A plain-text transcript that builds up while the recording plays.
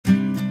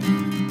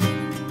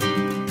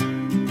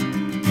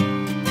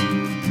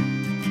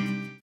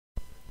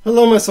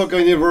Hello my soccer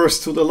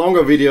universe, to the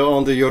longer video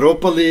on the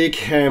Europa League,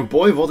 and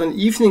boy what an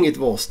evening it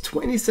was.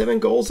 27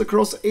 goals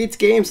across 8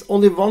 games,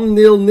 only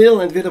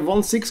 1-0-0, and we had a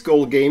 1-6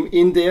 goal game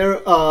in there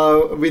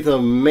with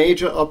a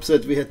major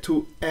upset. We had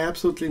 2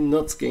 absolutely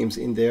nuts games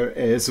in there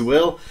as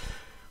well,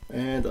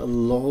 and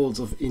loads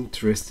of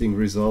interesting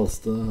results.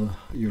 The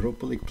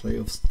Europa League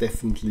playoffs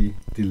definitely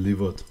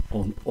delivered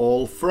on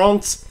all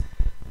fronts,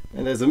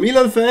 and as a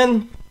Milan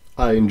fan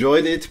I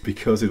enjoyed it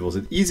because it was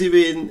an easy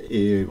win,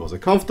 it was a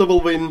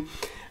comfortable win,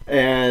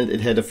 and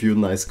it had a few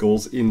nice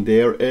goals in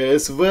there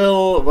as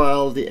well,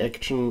 while the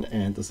action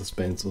and the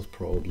suspense was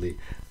probably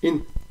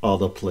in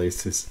other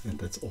places, and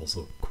that's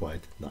also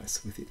quite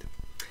nice with it.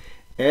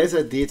 As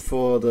I did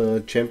for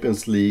the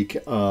Champions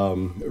League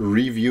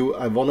review,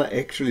 I want to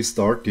actually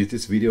start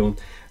this video on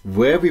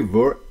where we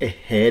were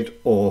ahead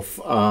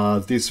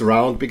of this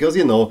round, because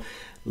you know,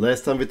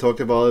 last time we talked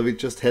about it, we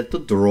just had to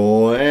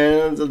draw,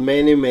 and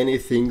many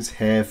things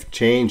have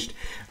changed.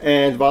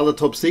 And while the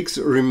top 6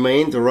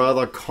 remained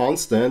rather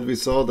constant, we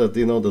saw that,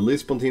 you know, the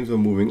Lisbon teams were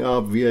moving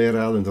up,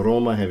 Villarreal and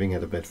Roma, having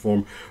had a bad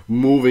form,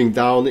 moving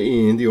down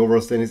in the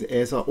overall standings,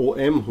 as are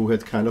OM, who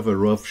had kind of a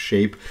rough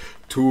shape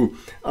too.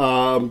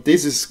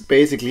 This is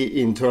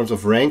basically in terms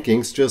of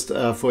rankings. Just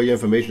for your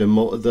information,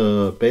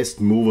 the best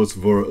movers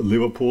were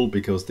Liverpool,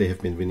 because they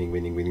have been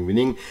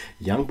winning.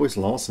 Young Boys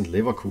Lens and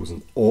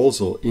Leverkusen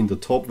also in the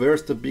top,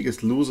 whereas the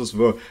biggest losers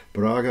were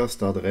Braga,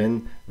 Stade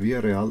Rennes,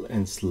 Villarreal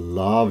and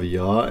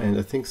Slavia. And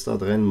I think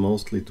Stade Rennes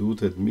mostly due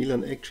to that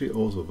Milan actually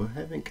also were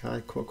having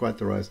quite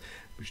a rise,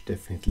 which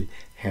definitely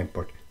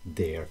hampered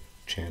their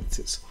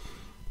chances.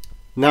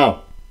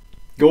 Now,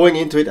 going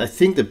into it, I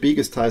think the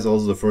biggest tie is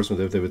also the first one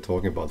that they were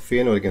talking about,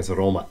 Feyenoord against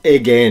Roma.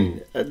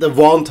 Again, the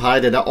one tie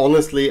that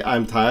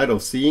I'm tired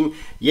of seeing.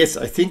 Yes,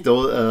 I think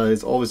though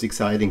it's always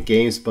exciting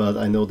games, but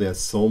I know there's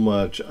so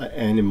much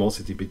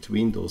animosity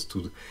between those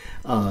two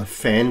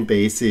fan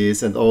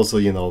bases, and also,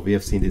 you know, we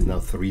have seen this now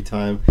 3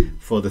 times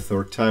for the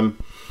 3rd time.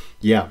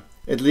 Yeah,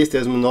 at least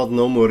there's no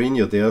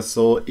Mourinho there,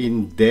 so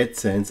in that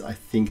sense I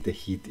think the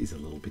heat is a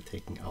little bit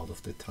taken out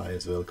of the tie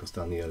as well, because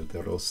Daniele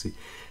De Rossi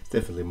is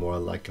definitely more a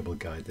likable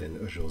guy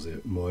than Jose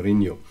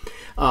Mourinho.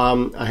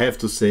 I have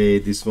to say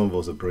this one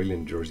was a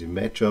brilliant jersey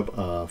matchup.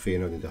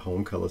 Feyenoord in the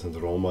home colors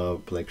and Roma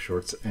black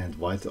shirts and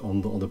white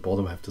on the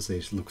bottom. I have to say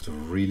it looked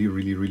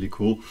really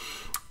cool.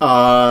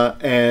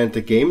 And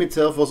the game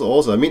itself was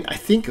also, I mean, I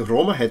think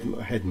Roma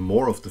had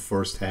more of the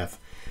first half.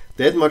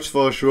 That much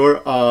for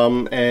sure,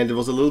 and it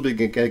was a little bit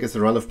against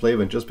the run of play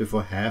when just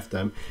before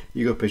halftime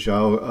Igor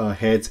Peixao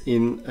heads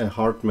in a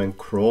Hartmann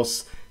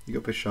cross.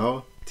 Igor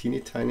Peixao, teeny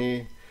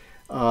tiny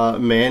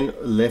man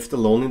left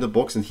alone in the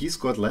box, and he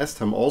scored last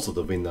time also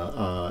the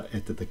winner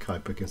at the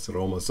Kuip against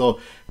Roma. So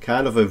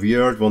kind of a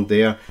weird one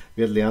there.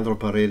 We had Leandro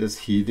Paredes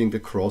hitting the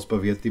crossbar,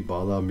 we had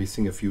Dybala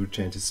missing a few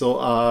chances. So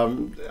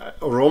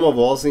Roma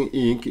was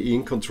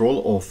in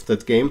control of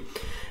that game.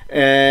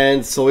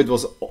 And so it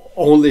was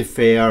only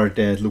fair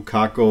that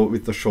Lukaku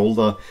with the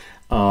shoulder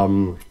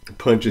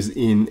punches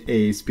in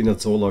a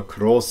Spinazzola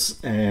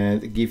cross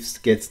and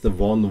gets the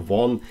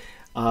 1-1.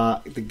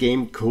 The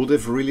game could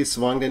have really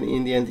swung then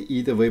in the end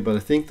either way, but I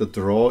think the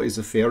draw is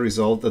a fair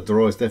result. The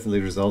draw is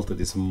definitely a result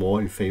that is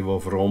more in favor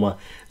of Roma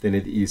than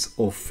it is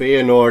of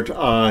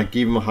Feyenoord,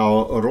 given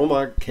how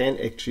Roma can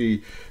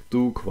actually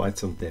do quite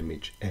some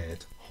damage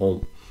at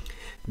home.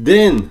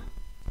 Then,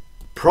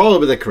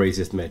 probably the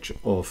craziest match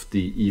of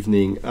the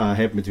evening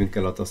happened between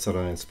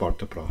Galatasaray and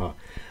Sparta Praha.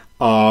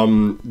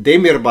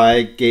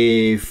 Demirbay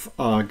gave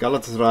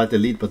Galatasaray the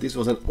lead, but this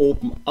was an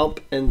open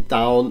up and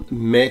down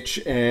match,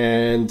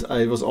 and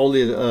it was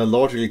only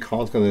logically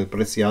constant that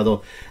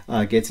Preciado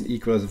gets an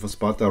equalizer for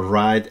Sparta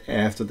right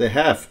after the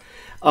half.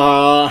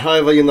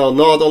 However, you know,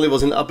 not only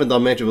was it an up and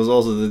down match, it was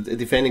also the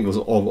defending was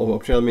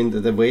optional. I mean,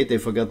 the way they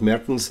forgot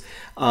Mertens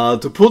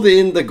to put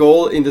in the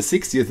goal in the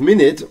 60th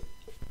minute,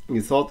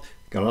 you thought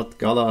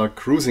Gala are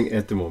cruising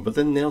at the moment, but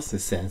then Nelson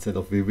Sands set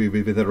off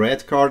with a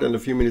red card, and a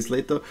few minutes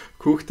later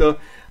Kuchta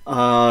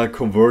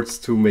converts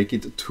to make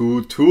it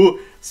 2-2.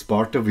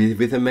 Sparta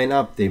with a man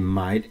up, they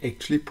might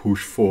actually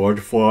push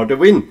forward for the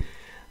win.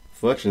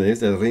 Fortunately,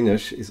 that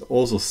Rinish is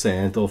also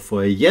sent off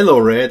for a yellow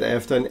red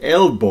after an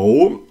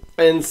elbow,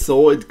 and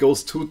so it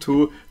goes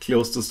 2-2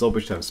 close to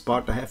stoppage time.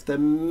 Sparta have the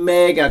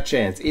mega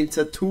chance. It's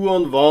a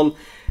 2-on-1,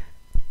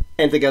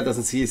 and the guy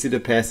doesn't see the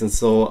pass, and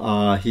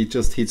so he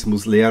just hits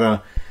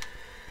Muslera.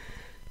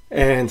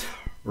 And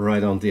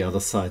right on the other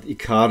side,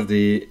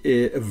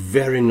 Icardi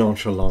very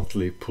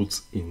nonchalantly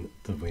puts in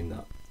the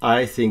winner.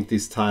 I think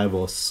this tie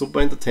was super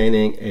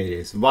entertaining. It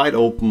is wide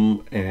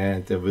open,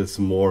 and there was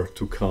more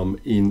to come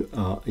in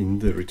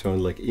the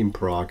return leg in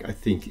Prague. I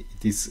think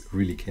this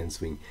really can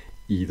swing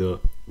either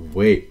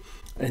way.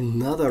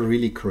 Another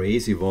really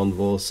crazy one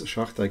was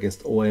Shakhtar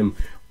against OM.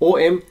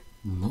 OM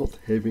not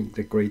having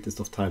the greatest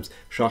of times.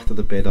 Shakhtar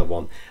the better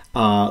one.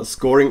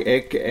 Scoring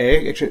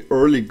actually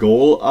early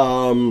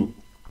goal.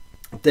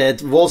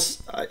 That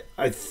was,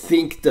 I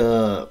think,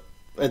 the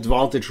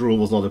advantage rule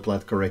was not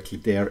applied correctly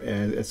there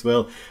as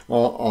well.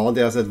 On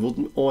the other side,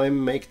 wouldn't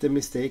OM make the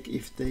mistake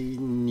if they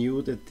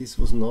knew that this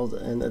was not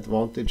an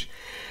advantage?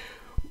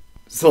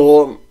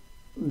 So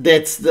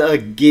that's the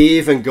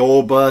give and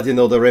go, but you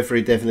know, the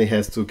referee definitely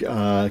has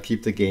to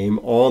keep the game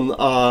on.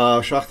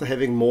 Shakhtar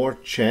having more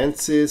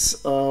chances,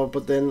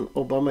 but then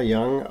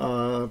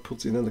Aubameyang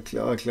puts in a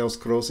Klaus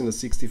Kroos in the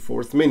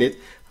 64th minute.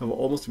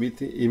 Almost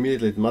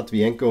immediately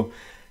Matvienko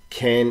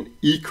can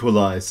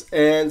equalize,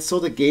 and so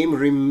the game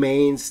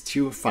remains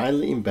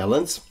finally in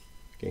balance.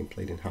 Game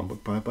played in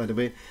Hamburg, by the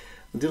way.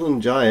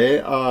 Dylan Jaye,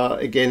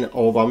 again,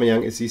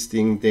 Aubameyang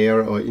assisting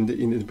there, or in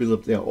the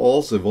build-up there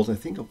also. I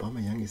think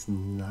Aubameyang is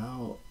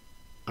now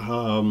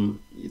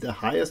the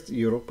highest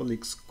Europa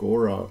League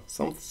scorer,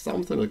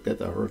 something like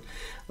that I heard.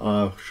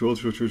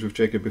 Should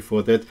check it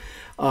before that.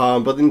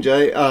 But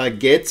Jaye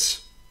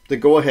gets the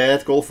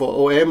go-ahead goal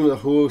for OM,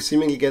 who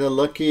seemingly get a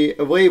lucky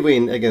away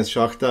win against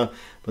Shakhtar.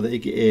 But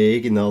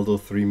Eginaldo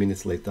 3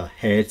 minutes later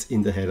heads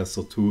in the header,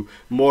 so two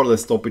more or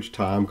less stoppage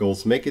time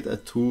goals make it a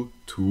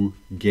 2-2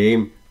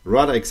 game.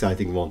 Rather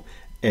exciting one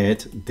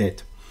at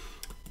that.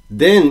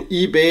 Then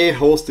eBay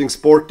hosting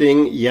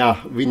Sporting.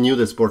 Yeah, we knew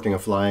that Sporting are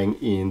flying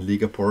in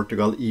Liga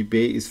Portugal.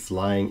 eBay is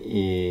flying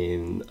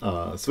in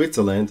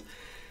Switzerland.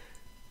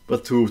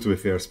 But to be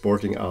fair,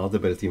 Sporting are the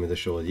better team in the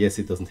show. Yes,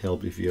 it doesn't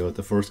help if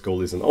the first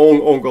goal is an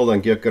own goal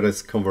and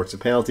Gyökeres converts a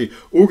penalty.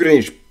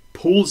 Ugrinic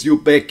pulls you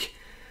back.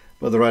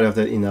 But right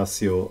after that,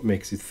 Inacio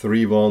makes it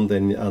 3-1.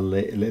 Then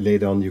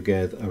later on you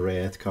get a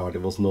red card.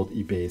 It was not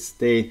eBay's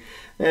day.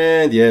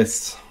 And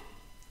yes,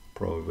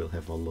 probably will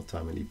have one more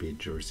time an eBay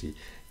jersey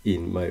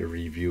in my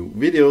review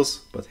videos.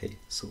 But hey,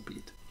 so be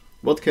it.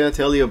 What can I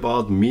tell you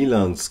about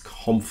Milan's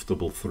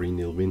comfortable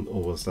 3-0 win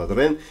over Stade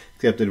Rennes?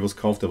 Except that it was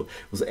comfortable.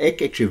 It was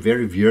actually a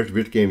very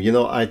weird game. You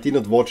know, I did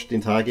not watch the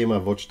entire game. I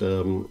watched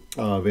where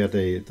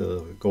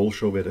the goal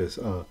show, where there's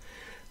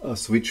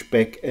switch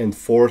back and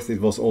forth. It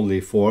was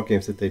only 4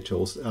 games that they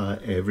chose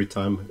every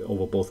time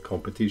over both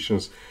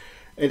competitions,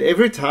 and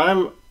every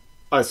time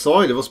I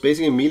saw it was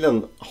basically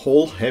Milan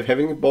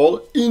having the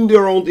ball in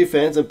their own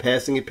defense and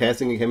passing it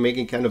and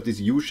making kind of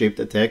these U-shaped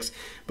attacks.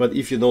 But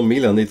if you know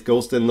Milan, it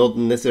goes then not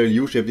necessarily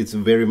U-shaped, it's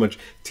very much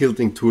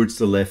tilting towards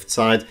the left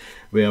side,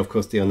 where of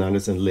course the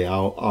Hernandez and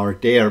Leao are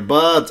there.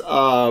 But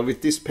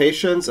with this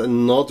patience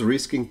and not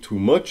risking too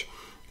much,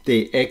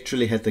 they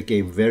actually had the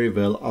game very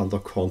well under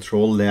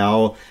control.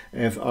 Leao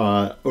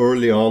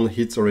early on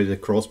hits already the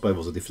crossbar. It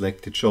was a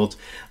deflected shot.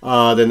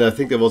 Then I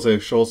think there was a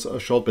shot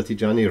by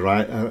Tijani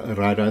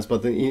right,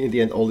 but then in the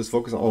end all this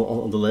focus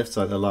on the left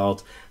side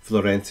allowed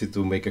Florenzi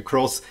to make a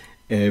cross.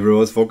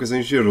 Everyone was focusing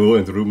on Giroud,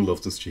 and Ruben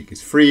Loftus-Cheek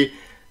is free.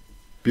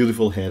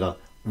 Beautiful header.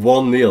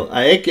 1-0.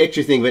 I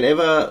actually think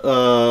whenever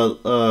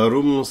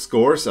Ruben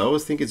scores, I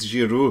always think it's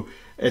Giroud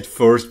at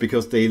first,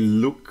 because they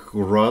look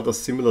rather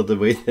similar the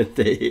way that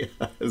they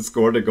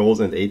score the goals,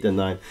 and 8 and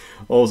 9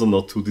 also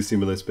not too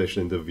dissimilar,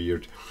 especially in the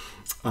weird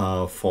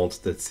font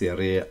that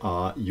Serie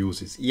A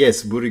uses.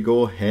 Yes,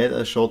 Burigo had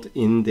a shot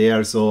in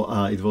there, so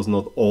it was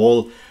not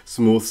all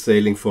smooth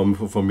sailing for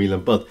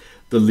Milan, but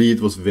the lead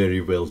was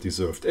very well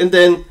deserved. And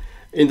then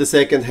in the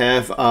second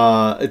half,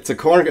 it's a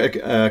corner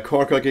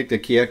kick. The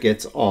Kea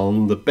gets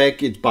on the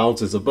back, it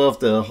bounces above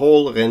the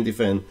whole Rennes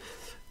defense,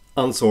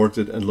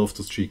 unsorted, and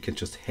Loftus-Cheek can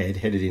just head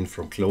it in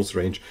from close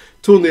range.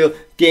 2-0,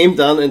 game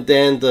done. And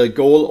then the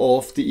goal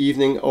of the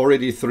evening,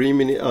 already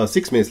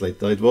 6 minutes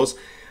later it was,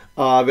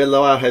 where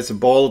Leao has a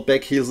ball,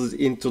 backheels it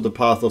into the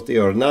path of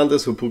Theo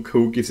Hernandez,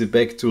 who gives it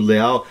back to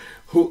Leao,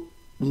 who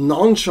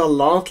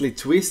nonchalantly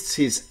twists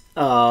his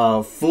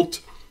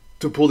foot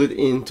to put it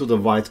into the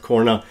wide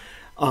corner.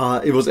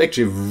 It was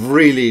actually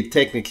really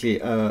technically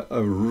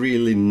a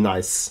really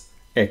nice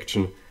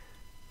action.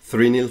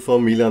 3-0 for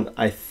Milan.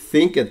 I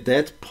think at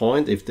that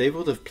point, if they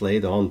would have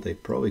played on, they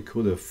probably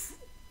could have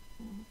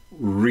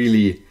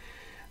really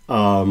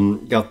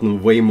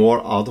gotten way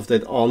more out of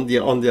that. On the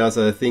other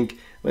side, I think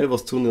when it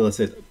was 2-0, I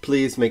said,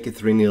 please make it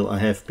 3-0. I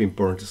have been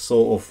burnt so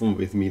often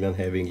with Milan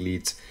having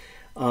leads.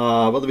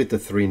 But with the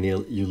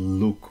 3-0, you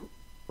look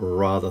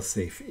rather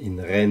safe. In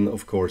Rennes,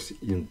 of course,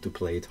 you need to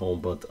play at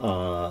home, but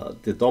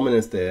the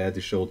dominance they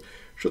showed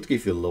should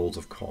give you loads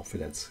of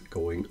confidence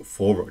going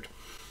forward.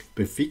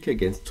 Benfica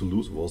against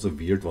Toulouse was a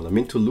weird one. I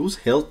mean, Toulouse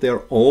held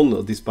their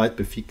own despite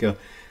Benfica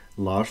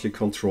largely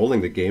controlling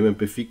the game, and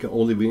Benfica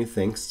only winning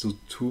thanks to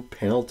 2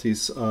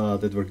 penalties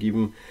that were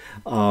given.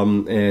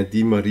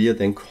 Di Maria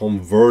then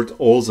convert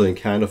also in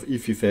kind of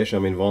iffy fashion.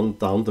 I mean, one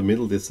down the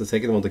middle, this the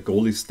second one, the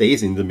goalie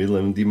stays in the middle,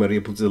 and Di Maria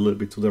puts it a little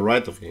bit to the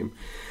right of him.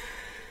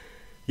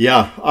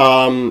 Yeah,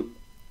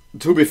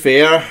 to be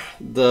fair,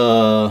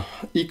 the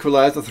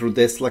equalizer through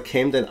Dessler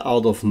came then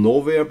out of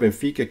nowhere.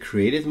 Benfica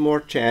created more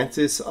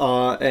chances,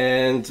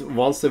 and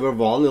once they were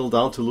 1-0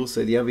 down, Toulouse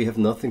said, yeah, we have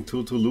nothing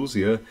to lose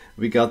here.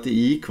 We got the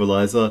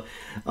equalizer.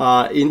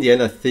 In the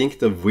end, I think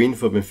the win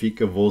for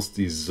Benfica was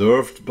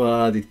deserved,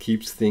 but it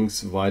keeps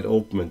things wide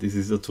open, and this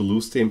is a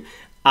Toulouse team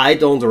I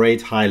don't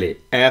rate highly.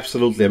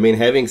 Absolutely. I mean,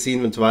 having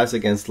seen them twice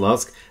against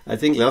Lask, I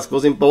think Lask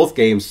was in both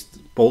games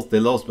they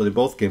lost, but in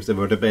both games they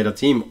were the better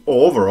team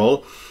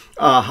overall.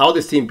 How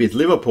this team beat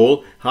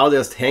Liverpool, how they're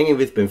just hanging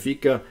with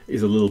Benfica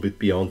is a little bit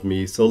beyond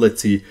me. So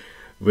let's see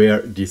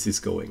where this is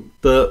going.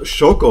 The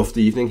shock of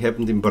the evening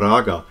happened in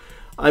Braga.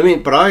 I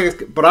mean,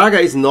 Braga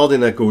is not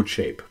in a good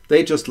shape.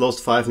 They just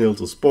lost 5-0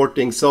 to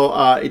Sporting, so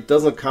it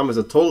doesn't come as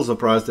a total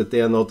surprise that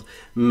they are not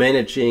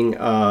managing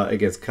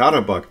against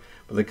Karabakh.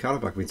 But the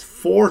Karabakh wins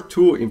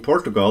 4-2 in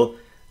Portugal.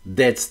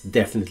 That's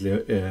definitely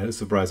a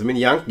surprise. I mean,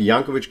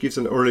 Jankovic gives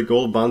an early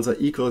goal, Banza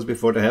equals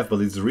before the half,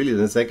 but it's really in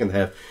the second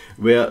half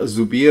where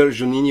Zubir,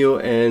 Juninho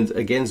and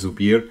again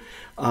Zubir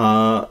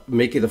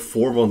make it a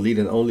 4-1 lead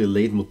and only a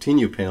late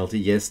Moutinho penalty.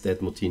 Yes, that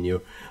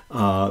Moutinho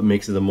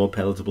makes it a more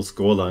palatable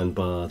scoreline,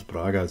 but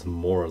Braga is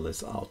more or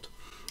less out.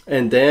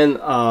 And then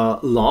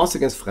loss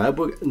against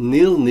Freiburg,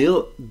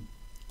 0-0.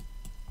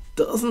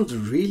 Doesn't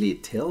really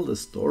tell the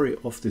story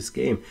of this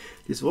game.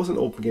 This was an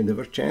open game. There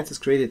were chances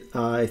created.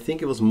 I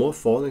think it was more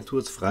falling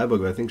towards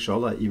Freiburg. I think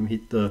Schaller even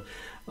hit the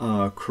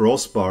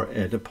crossbar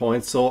at a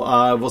point. So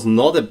it was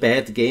not a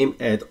bad game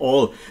at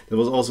all. There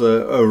was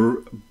also a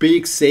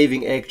big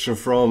saving action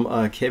from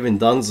Kevin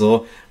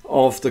Danzo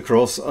off the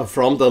cross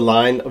from the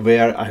line,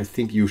 where I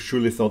think you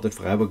surely thought that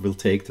Freiburg will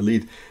take the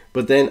lead.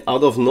 But then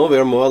out of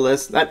nowhere, more or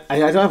less, I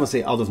don't want to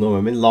say out of nowhere.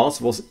 I mean, Lens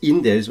was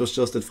in there. It was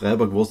just that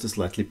Freiburg was the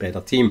slightly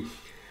better team.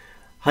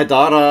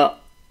 Haidara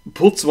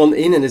puts one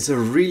in, and it's a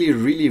really,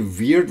 really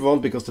weird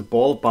one because the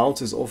ball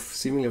bounces off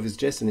seemingly of his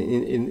chest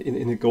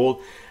in a goal.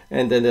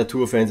 And then there are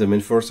two offenses. I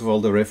mean, first of all,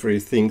 the referee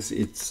thinks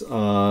it's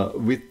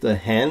with the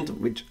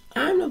hand, which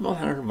I'm not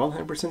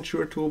 100%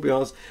 sure, to be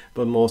honest.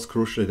 But most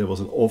crucially, there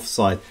was an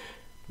offside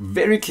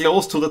very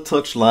close to the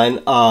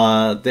touchline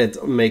that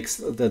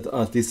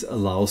this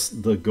allows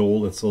the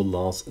goal. And so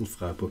Lens and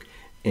Freiburg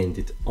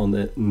ended on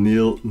a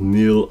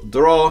 0-0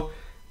 draw.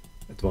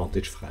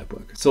 Advantage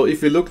Freiburg. So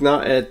if we look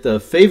now at the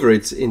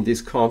favorites in this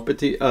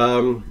competition,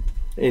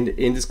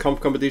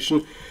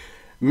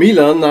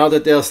 Milan, now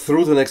that they are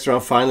through the next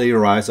round, finally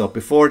rise up.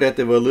 Before that,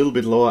 they were a little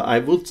bit lower. I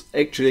would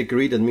actually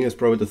agree that Milan is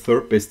probably the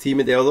third best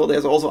team in there, although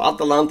there's also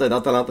Atalanta, and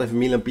Atalanta have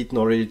Milan beaten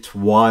already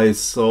twice.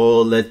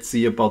 So let's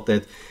see about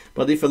that.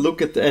 But if I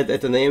look at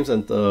the names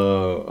and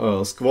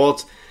the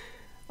squads,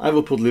 I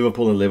will put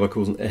Liverpool and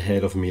Leverkusen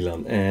ahead of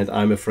Milan, and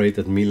I'm afraid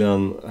that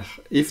Milan,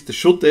 if they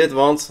should they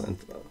advance, and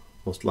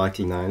most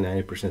likely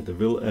 90% they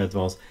will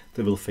advance,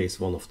 they will face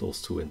one of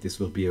those two, and this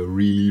will be a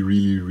really,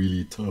 really,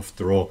 really tough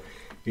draw.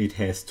 It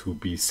has to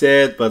be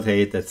said, but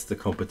hey, that's the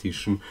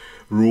competition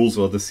rules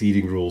or the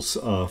seeding rules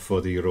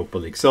for the Europa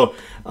League. So,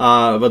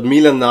 but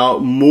Milan now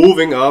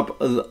moving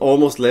up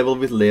almost level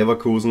with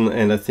Leverkusen,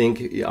 and I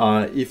think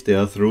if they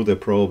are through, they're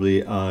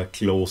probably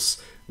close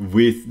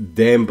with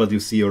them, but you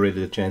see already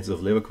the chances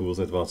of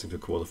Leverkusen advancing to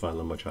quarterfinal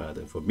are much higher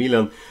than for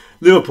Milan.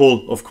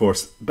 Liverpool, of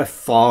course, by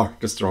far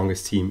the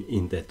strongest team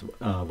in that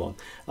one.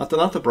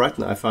 Atalanta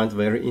Brighton I find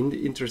very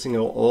interesting,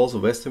 also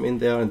West Ham in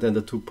there, and then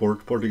the two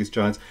Portuguese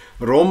giants.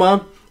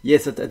 Roma,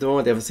 yes, at the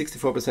moment they have a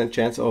 64%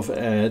 chance of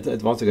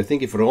advancing. I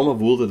think if Roma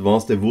would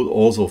advance, they would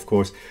also, of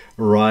course,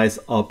 rise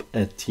up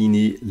a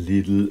teeny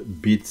little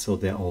bit, so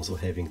they're also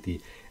having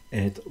the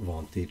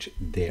advantage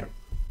there.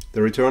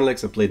 The return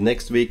legs are played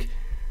next week.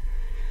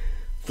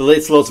 The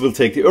late slots will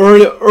take the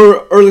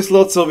early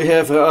slots, so we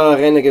have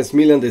Rennes against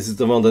Milan. This is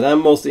the one that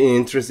I'm most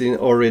interested in,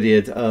 already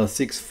at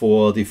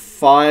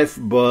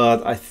 6:45,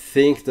 but I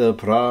think the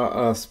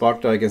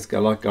Sparta against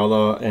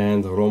Gala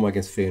and Roma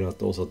against Feyenoord,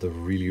 those are the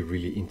really,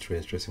 really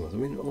interesting ones. I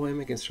mean, OM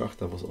against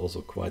Shakhtar was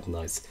also quite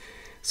nice.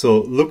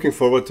 So looking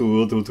forward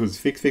to the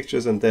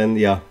fixtures, and then,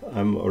 yeah,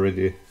 I'm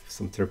already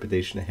some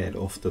trepidation ahead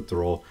of the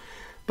draw.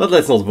 But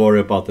let's not worry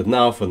about that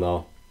now. For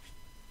now,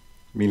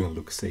 Milan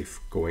looks safe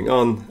going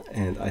on,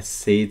 and I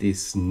say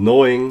this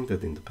knowing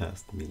that in the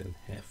past Milan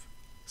have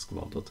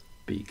squandered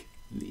big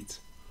leads.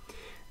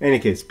 In any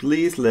case,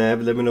 please let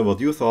me know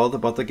what you thought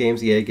about the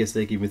games. Yeah, I guess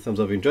they give me a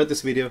thumbs up if you enjoyed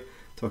this video.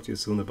 Talk to you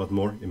soon about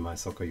more in my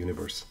soccer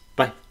universe.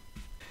 Bye!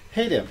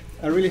 Hey there,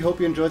 I really hope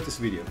you enjoyed this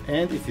video,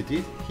 and if you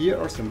did, here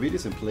are some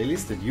videos and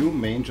playlists that you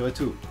may enjoy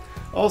too.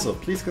 Also,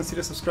 please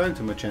consider subscribing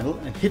to my channel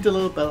and hit the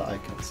little bell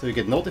icon so you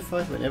get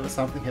notified whenever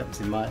something happens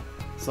in my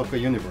soccer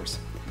universe.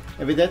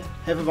 And with that,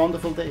 have a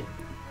wonderful day.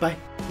 Bye!